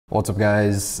What's up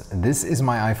guys? This is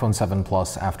my iPhone 7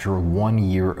 Plus after 1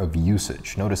 year of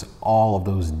usage. Notice all of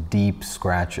those deep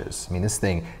scratches. I mean, this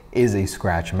thing is a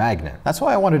scratch magnet. That's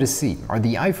why I wanted to see, are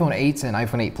the iPhone 8 and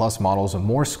iPhone 8 Plus models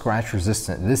more scratch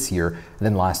resistant this year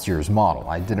than last year's model?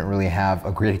 I didn't really have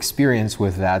a great experience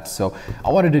with that, so I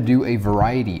wanted to do a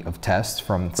variety of tests,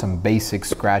 from some basic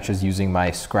scratches using my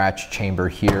scratch chamber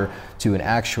here to an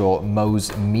actual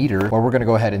MOHs meter, where we're gonna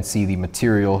go ahead and see the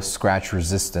material scratch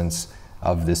resistance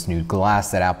of this new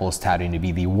glass that Apple is touting to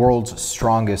be the world's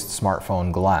strongest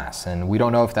smartphone glass. And we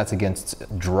don't know if that's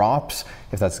against drops,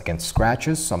 if that's against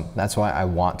scratches, so that's why I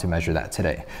want to measure that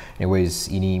today.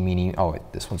 Anyways, eeny, meeny, oh wait,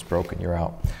 this one's broken, you're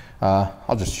out.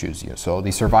 I'll just choose you. So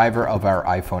the survivor of our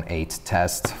iPhone 8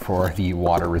 test for the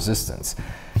water resistance.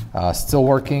 Still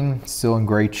working, still in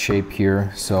great shape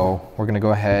here. So we're gonna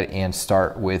go ahead and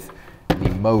start with the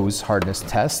MOHs hardness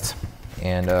test.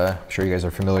 And I'm sure you guys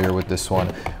are familiar with this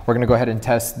one. We're gonna go ahead and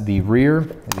test the rear,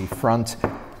 the front,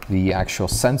 the actual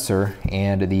sensor,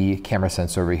 and the camera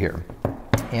sensor over here.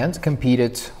 And compete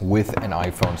it with an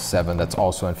iPhone 7 that's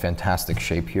also in fantastic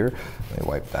shape here. Let me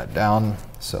wipe that down.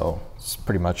 So it's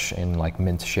pretty much in like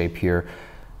mint shape here.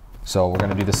 So we're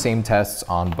gonna do the same tests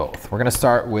on both. We're gonna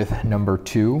start with number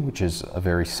 2, which is a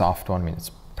very soft one. I mean, it's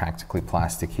practically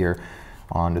plastic here.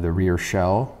 Onto the rear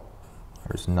shell.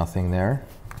 There's nothing there.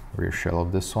 Rear shell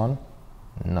of this one,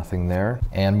 nothing there.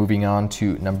 And moving on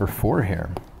to number 4 here.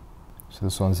 So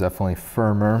this one's definitely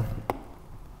firmer.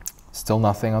 Still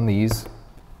nothing on these.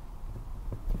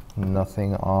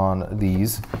 Nothing on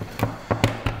these.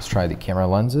 Let's try the camera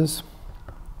lenses.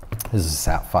 This is a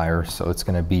sapphire, so it's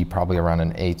gonna be probably around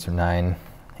an 8 or 9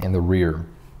 in the rear.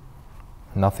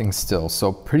 Nothing still.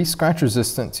 So pretty scratch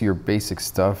resistant to your basic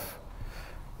stuff.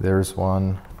 There's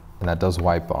one, and that does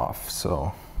wipe off,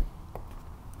 so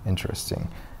interesting.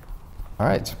 All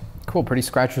right, cool, pretty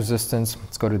scratch resistance.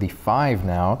 Let's go to the 5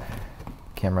 now.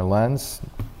 Camera lens,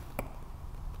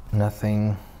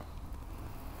 nothing.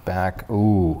 Back,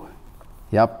 ooh,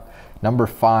 yep. Number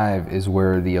 5 is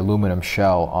where the aluminum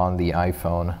shell on the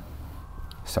iPhone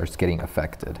starts getting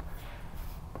affected.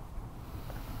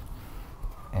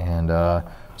 And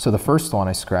so the first one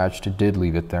I scratched, it did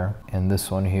leave it there. And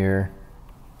this one here,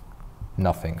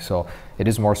 nothing. So it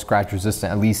is more scratch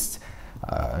resistant, at least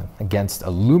against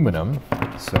aluminum.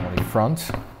 So on the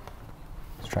front,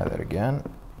 let's try that again.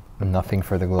 Nothing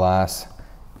for the glass.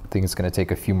 I think it's gonna take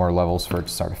a few more levels for it to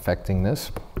start affecting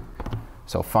this.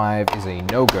 So 5 is a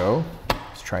no-go.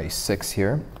 Let's try 6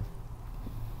 here.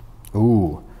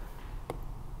 Ooh,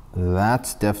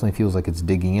 that definitely feels like it's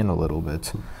digging in a little bit.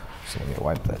 So let me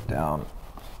wipe that down.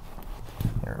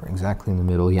 There, exactly in the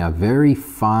middle. Yeah, very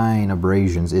fine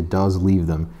abrasions. It does leave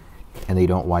them and they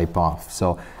don't wipe off.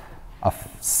 So a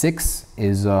 6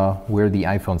 is where the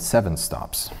iPhone 7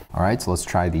 stops. All right, so let's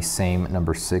try the same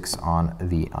number 6 on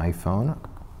the iPhone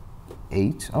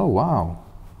 8. Oh, wow.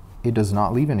 It does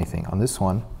not leave anything. On this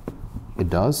one,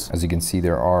 it does. As you can see,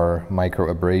 there are micro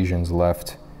abrasions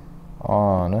left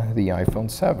on the iPhone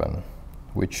 7,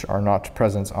 which are not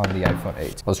present on the iPhone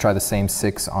 8. Let's try the same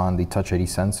 6 on the Touch ID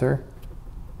sensor.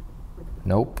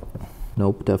 Nope.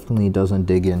 Nope, definitely doesn't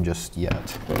dig in just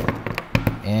yet.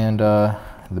 And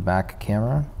the back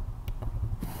camera.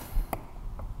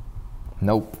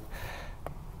 Nope.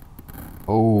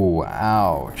 Oh,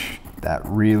 ouch. That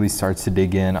really starts to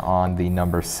dig in on the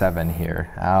number 7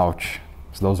 here. Ouch.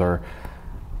 So those are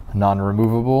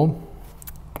non-removable,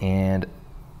 and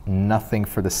nothing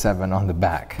for the 7 on the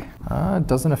back. It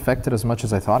doesn't affect it as much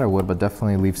as I thought it would, but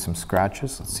definitely leaves some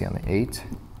scratches. Let's see on the 8.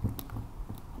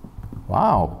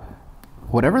 Wow.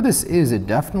 Whatever this is, it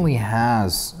definitely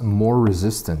has more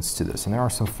resistance to this. And there are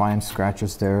some fine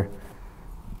scratches there,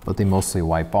 but they mostly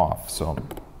wipe off. So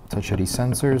Touch ID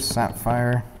sensors,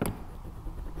 sapphire,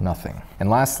 nothing. And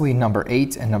lastly, number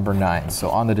 8 and number 9. So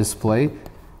on the display,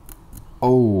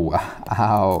 oh,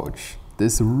 ouch.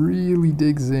 This really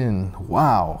digs in.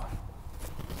 Wow.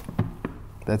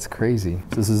 That's crazy.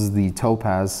 This is the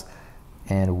topaz,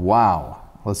 and wow.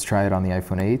 Let's try it on the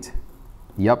iPhone 8.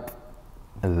 Yep.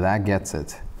 That gets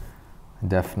it.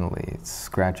 Definitely. It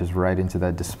scratches right into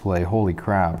that display. Holy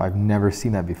crap. I've never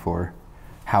seen that before.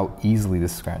 How easily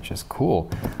this scratches. Cool.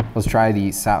 Let's try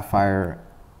the sapphire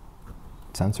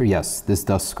sensor. Yes, this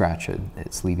does scratch it.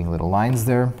 It's leaving little lines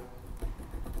there.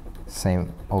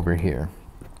 Same over here.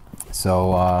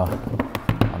 So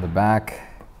on the back,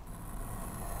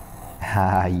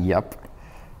 yep.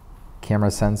 Camera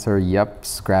sensor, yep,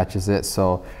 scratches it.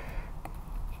 So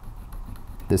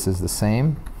this is the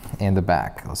same, and the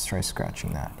back. Let's try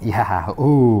scratching that. Yeah,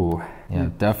 ooh. Yeah,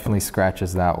 definitely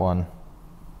scratches that one.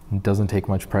 It doesn't take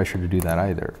much pressure to do that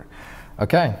either.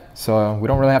 Okay, so we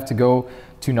don't really have to go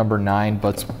to number 9,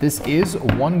 but this is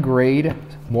 1 grade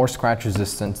more scratch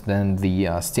resistant than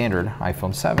the standard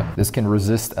iPhone 7. This can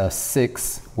resist a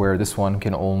 6, where this one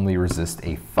can only resist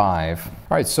a 5. All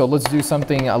right, so let's do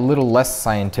something a little less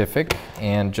scientific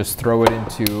and just throw it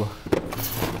into a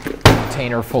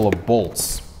container full of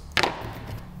bolts.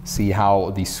 See how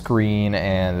the screen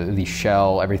and the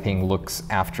shell, everything looks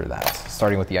after that.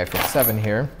 Starting with the iPhone 7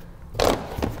 here.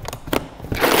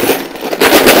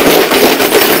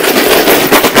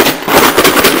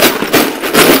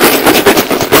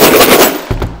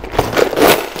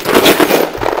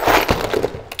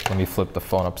 Let me flip the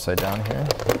phone upside down here.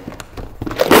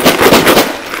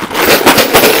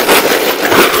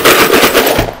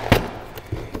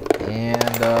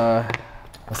 And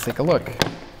let's take a look.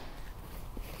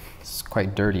 It's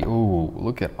quite dirty. Ooh,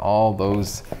 look at all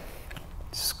those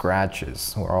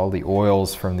scratches, where all the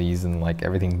oils from these and like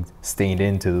everything stained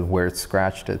into where it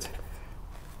scratched it.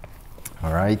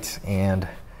 All right, and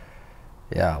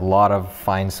yeah, a lot of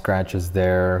fine scratches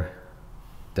there.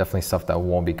 Definitely stuff that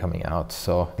won't be coming out.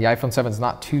 So the iPhone 7 is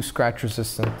not too scratch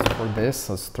resistant for this.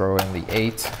 Let's throw in the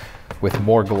 8 with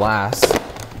more glass.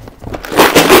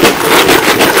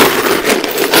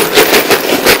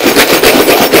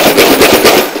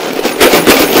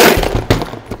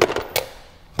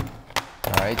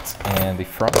 All right, and the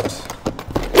front.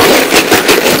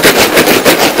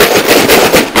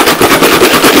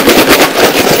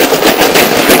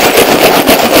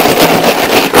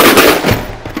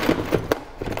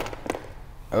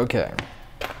 Okay,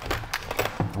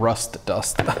 rust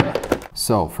dust.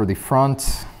 So for the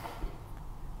front,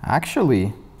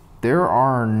 actually, there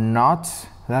are not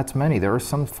that many. There are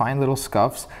some fine little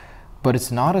scuffs, but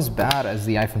it's not as bad as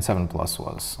the iPhone 7 Plus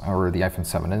was, or the iPhone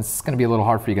 7. And it's gonna be a little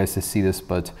hard for you guys to see this,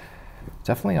 but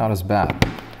definitely not as bad.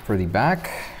 For the back,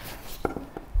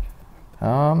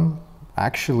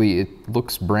 actually it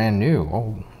looks brand new.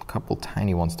 Oh, a couple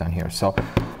tiny ones down here. So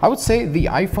I would say the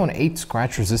iPhone 8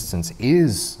 scratch resistance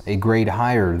is a grade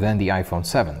higher than the iPhone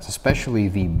 7s, especially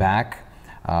the back.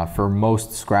 For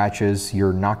most scratches,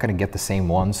 you're not going to get the same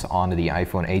ones on the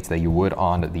iPhone 8 that you would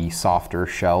on the softer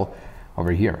shell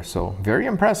over here. So very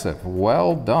impressive.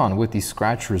 Well done with the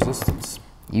scratch resistance.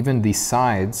 Even the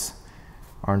sides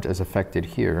aren't as affected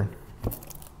here.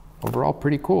 Overall,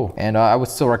 pretty cool. And I would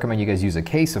still recommend you guys use a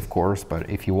case, of course, but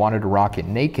if you wanted to rock it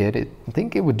naked, I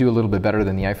think it would do a little bit better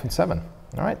than the iPhone 7.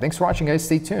 All right, thanks for watching, guys.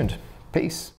 Stay tuned. Peace.